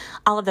food,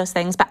 all of those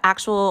things, but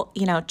actual,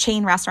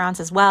 chain restaurants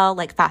as well,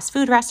 like fast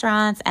food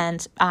restaurants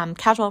and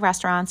casual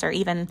restaurants, or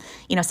even,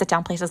 sit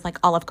down places like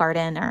Olive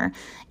Garden or,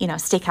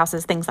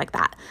 steakhouses, things like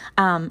that,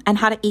 and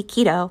how to eat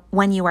keto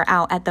when you are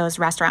out at those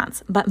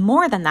restaurants. But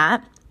more than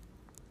that,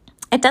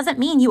 it doesn't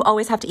mean you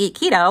always have to eat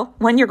keto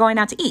when you're going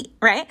out to eat,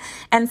 right?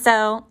 And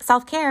so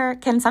self-care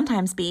can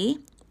sometimes be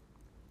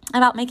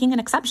about making an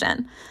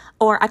exception,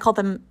 or I call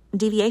them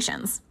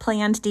deviations,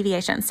 planned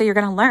deviations. So you're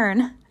going to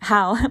learn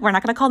how, we're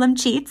not going to call them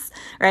cheats,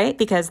 right?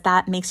 Because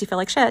that makes you feel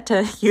like shit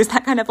to use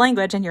that kind of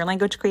language, and your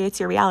language creates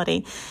your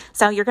reality.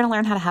 So you're going to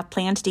learn how to have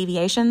planned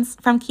deviations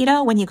from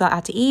keto when you go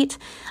out to eat.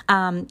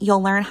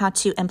 You'll learn how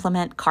to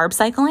implement carb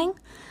cycling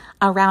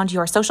around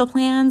your social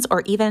plans,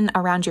 or even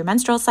around your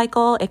menstrual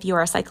cycle if you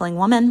are a cycling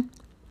woman.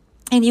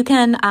 And you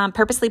can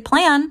purposely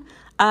plan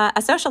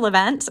a social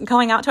event,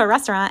 going out to a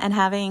restaurant and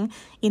having,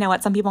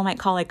 what some people might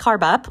call a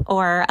carb up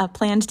or a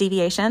planned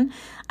deviation.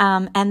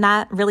 And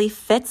that really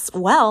fits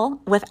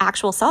well with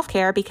actual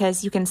self-care,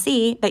 because you can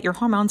see that your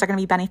hormones are going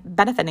to be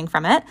benefiting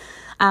from it.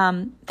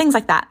 Things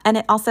like that. And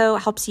it also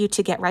helps you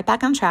to get right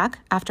back on track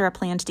after a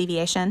planned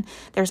deviation.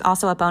 There's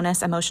also a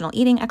bonus emotional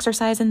eating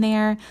exercise in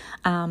there.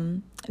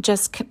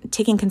 Just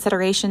taking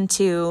consideration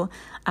to,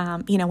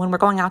 when we're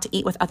going out to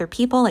eat with other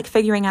people, like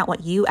figuring out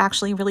what you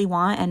actually really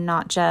want, and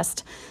not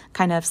just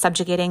kind of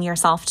subjugating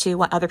yourself to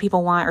what other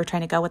people want, or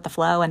trying to go with the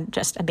flow and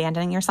just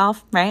abandoning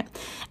yourself, right?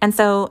 And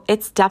so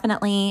it's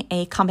definitely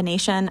a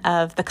combination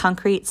of the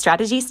concrete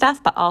strategy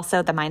stuff, but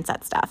also the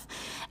mindset stuff.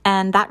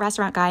 And that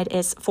restaurant guide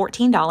is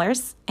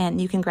 $14, and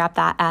you can grab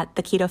that at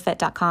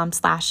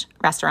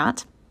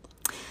theketofit.com/restaurant.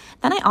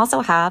 Then I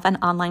also have an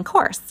online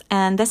course,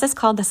 and this is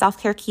called the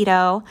Self-Care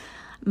Keto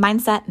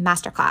Mindset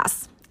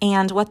Masterclass.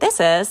 And what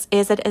this is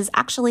it is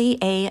actually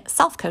a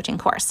self-coaching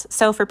course.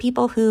 So for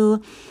people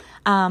who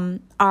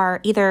are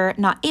either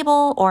not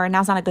able, or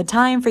now's not a good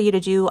time for you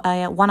to do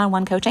a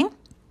one-on-one coaching,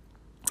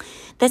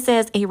 this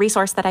is a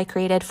resource that I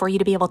created for you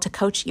to be able to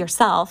coach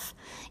yourself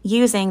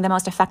using the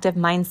most effective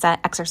mindset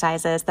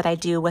exercises that I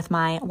do with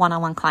my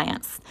one-on-one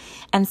clients.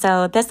 And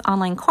so this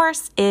online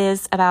course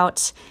is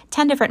about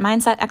 10 different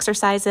mindset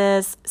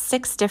exercises,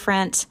 6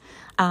 different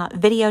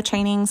video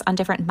trainings on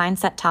different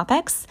mindset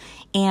topics,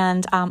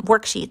 and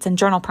worksheets and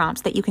journal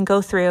prompts that you can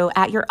go through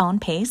at your own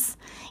pace.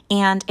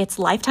 And it's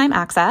lifetime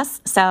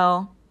access,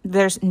 so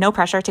there's no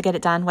pressure to get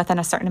it done within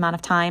a certain amount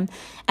of time.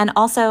 And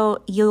also,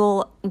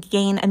 you'll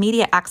gain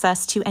immediate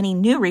access to any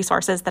new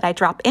resources that I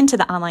drop into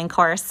the online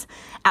course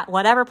at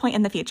whatever point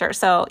in the future.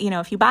 So,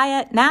 if you buy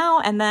it now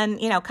and then,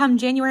 come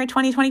January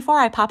 2024,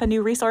 I pop a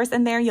new resource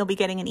in there, you'll be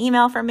getting an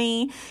email from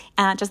me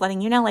just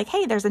letting you know, like,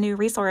 hey, there's a new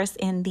resource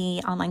in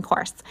the online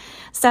course.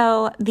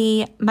 So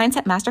the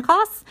Mindset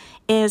Masterclass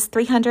is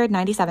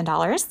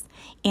 $397.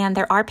 And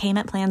there are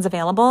payment plans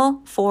available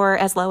for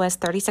as low as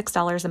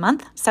 $36 a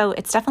month. So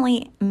it's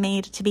definitely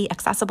made to be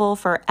accessible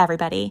for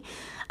everybody,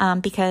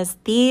 because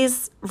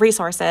these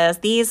resources,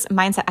 these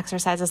mindset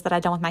exercises that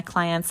I've done with my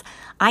clients,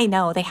 I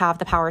know they have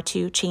the power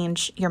to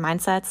change your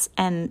mindsets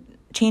and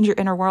change your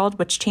inner world,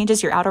 which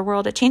changes your outer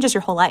world. It changes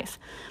your whole life.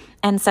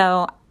 And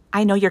so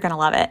I know you're going to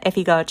love it if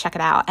you go check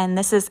it out. And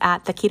this is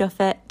at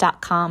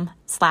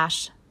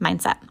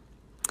theketofit.com/mindset.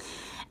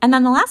 And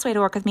then the last way to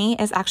work with me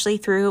is actually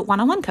through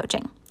one-on-one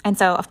coaching. And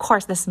so, of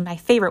course, this is my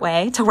favorite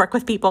way to work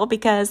with people,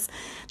 because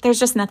there's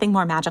just nothing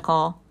more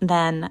magical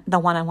than the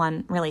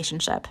one-on-one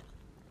relationship.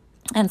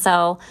 And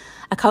so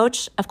a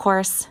coach, of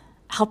course,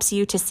 helps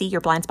you to see your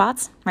blind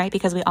spots, right?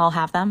 Because we all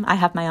have them. I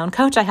have my own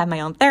coach. I have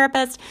my own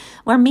therapist.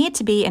 We're made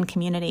to be in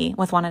community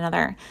with one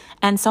another.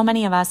 And so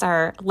many of us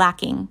are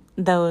lacking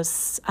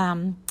those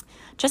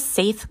just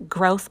safe,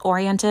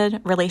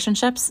 growth-oriented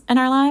relationships in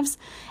our lives.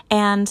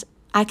 And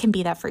I can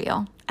be that for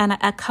you. And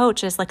a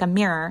coach is like a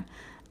mirror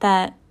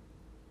that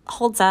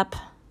holds up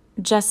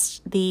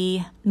just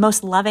the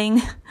most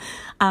loving,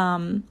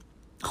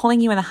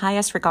 holding you in the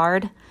highest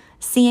regard,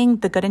 seeing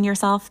the good in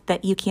yourself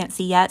that you can't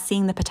see yet,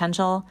 seeing the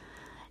potential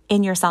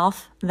in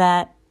yourself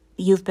that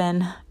you've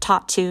been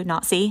taught to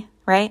not see,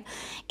 right?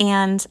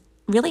 And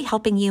really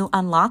helping you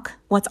unlock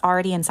what's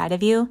already inside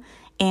of you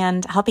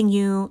and helping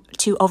you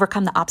to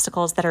overcome the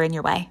obstacles that are in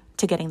your way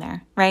to getting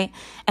there, right?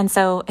 And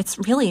so it's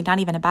really not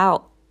even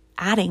about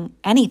adding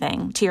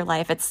anything to your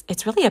life.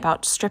 It's really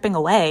about stripping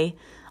away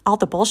all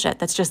the bullshit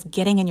that's just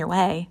getting in your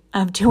way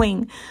of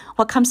doing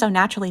what comes so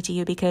naturally to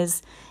you,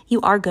 because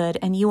you are good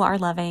and you are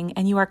loving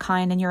and you are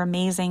kind and you're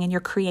amazing and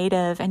you're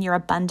creative and you're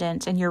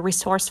abundant and you're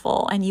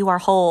resourceful and you are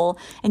whole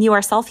and you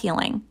are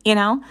self-healing,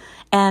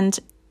 And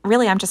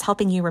really, I'm just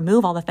helping you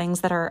remove all the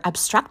things that are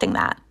obstructing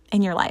that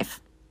in your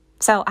life.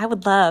 So I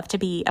would love to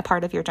be a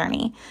part of your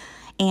journey.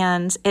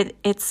 And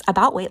it's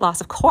about weight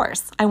loss, of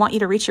course. I want you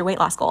to reach your weight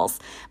loss goals,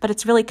 but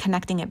it's really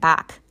connecting it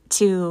back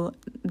to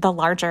the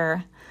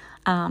larger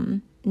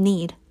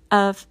need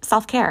of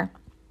self-care.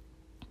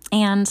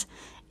 And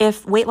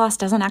if weight loss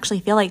doesn't actually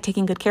feel like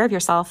taking good care of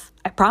yourself,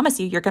 I promise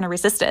you're going to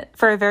resist it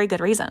for a very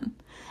good reason.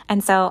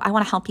 And so I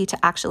want to help you to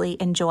actually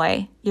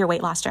enjoy your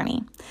weight loss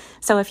journey.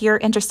 So if you're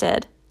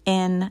interested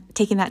in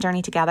taking that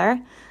journey together,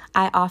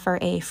 I offer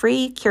a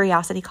free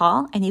curiosity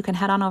call, and you can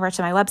head on over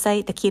to my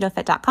website,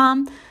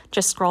 theketofit.com.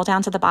 Just scroll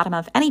down to the bottom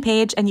of any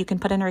page and you can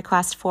put in a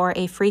request for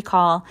a free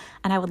call.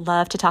 And I would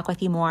love to talk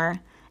with you more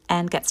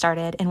and get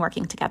started in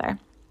working together.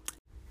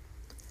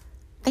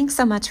 Thanks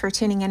so much for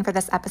tuning in for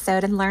this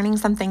episode and learning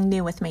something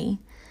new with me.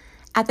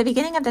 At the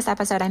beginning of this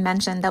episode, I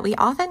mentioned that we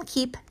often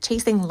keep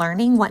chasing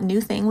learning what new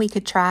thing we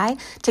could try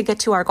to get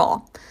to our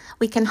goal.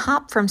 We can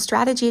hop from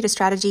strategy to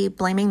strategy,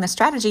 blaming the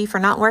strategy for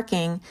not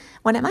working,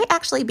 when it might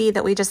actually be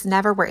that we just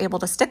never were able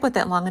to stick with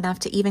it long enough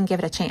to even give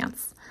it a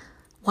chance.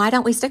 Why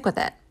don't we stick with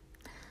it?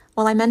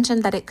 Well, I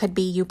mentioned that it could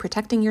be you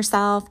protecting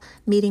yourself,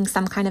 meeting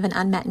some kind of an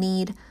unmet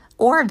need,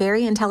 or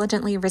very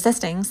intelligently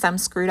resisting some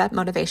screwed up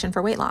motivation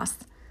for weight loss.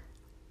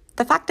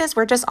 The fact is,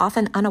 we're just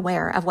often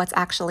unaware of what's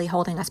actually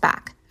holding us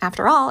back.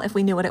 After all, if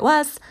we knew what it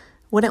was,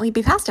 wouldn't we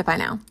be past it by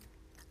now?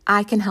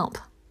 I can help.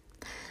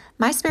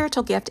 My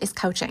spiritual gift is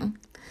coaching,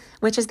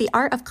 which is the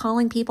art of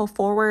calling people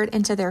forward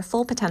into their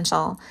full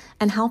potential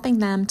and helping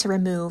them to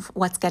remove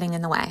what's getting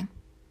in the way.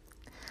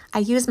 I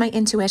use my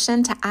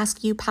intuition to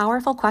ask you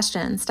powerful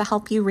questions to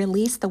help you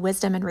release the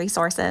wisdom and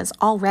resources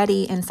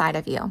already inside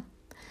of you.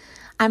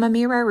 I'm a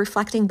mirror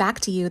reflecting back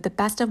to you the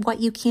best of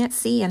what you can't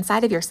see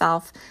inside of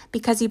yourself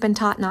because you've been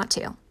taught not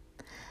to.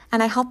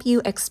 And I help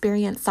you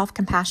experience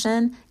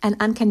self-compassion and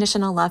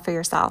unconditional love for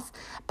yourself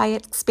by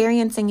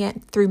experiencing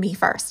it through me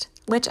first,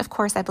 which of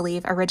course I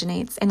believe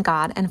originates in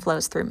God and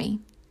flows through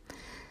me.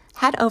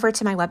 Head over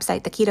to my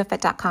website,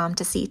 theketofit.com,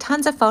 to see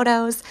tons of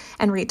photos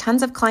and read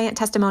tons of client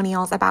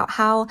testimonials about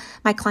how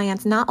my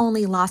clients not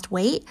only lost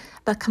weight,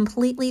 but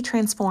completely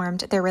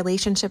transformed their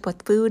relationship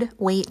with food,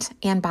 weight,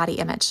 and body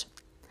image.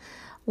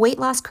 Weight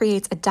loss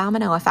creates a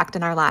domino effect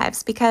in our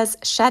lives because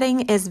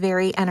shedding is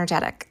very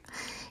energetic.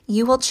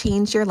 You will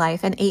change your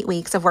life in 8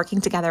 weeks of working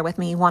together with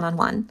me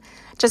one-on-one.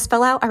 Just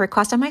fill out a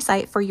request on my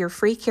site for your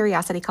free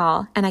curiosity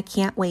call, and I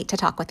can't wait to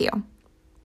talk with you.